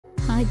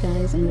Hi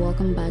guys, and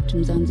welcome back to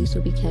Mzansi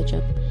Soapie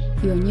CatchUp.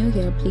 If you are new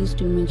here, please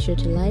do make sure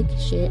to like,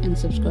 share and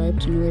subscribe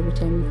to know every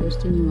time we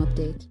post a new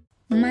update.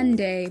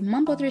 Monday,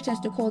 Mambo threatens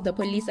to call the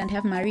police and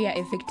have Maria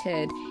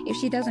evicted if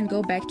she doesn't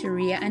go back to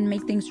Ria and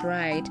make things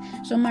right.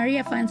 So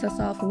Maria finds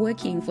herself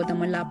working for the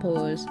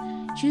Molapos.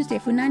 Tuesday,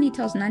 Funani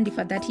tells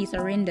Nandifa that he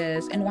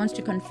surrenders and wants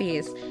to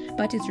confess,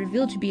 but it's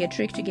revealed to be a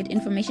trick to get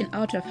information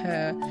out of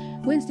her.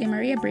 Wednesday,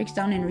 Maria breaks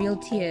down in real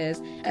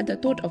tears at the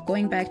thought of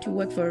going back to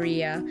work for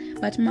Ria,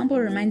 but Mambo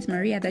reminds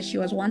Maria that she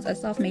was once a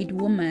self-made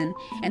woman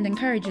and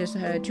encourages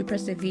her to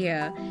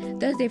persevere.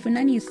 Thursday,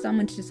 Funani is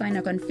summoned to sign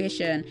a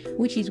confession,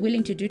 which he's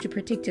willing to do to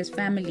protect his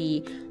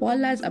family, while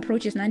Laz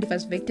approaches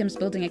Nandifa's victims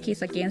building a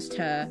case against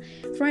her.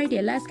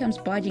 Friday, Laz comes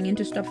barging in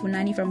to stop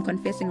Funani from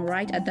confessing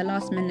right at the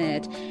last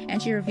minute, and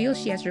she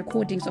reveals she has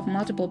recordings of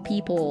multiple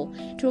people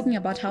talking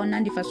about how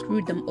Nandifa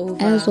screwed them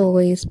over. As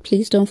always,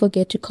 please don't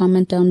forget to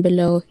comment down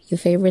below your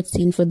favorite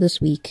scene for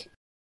this week.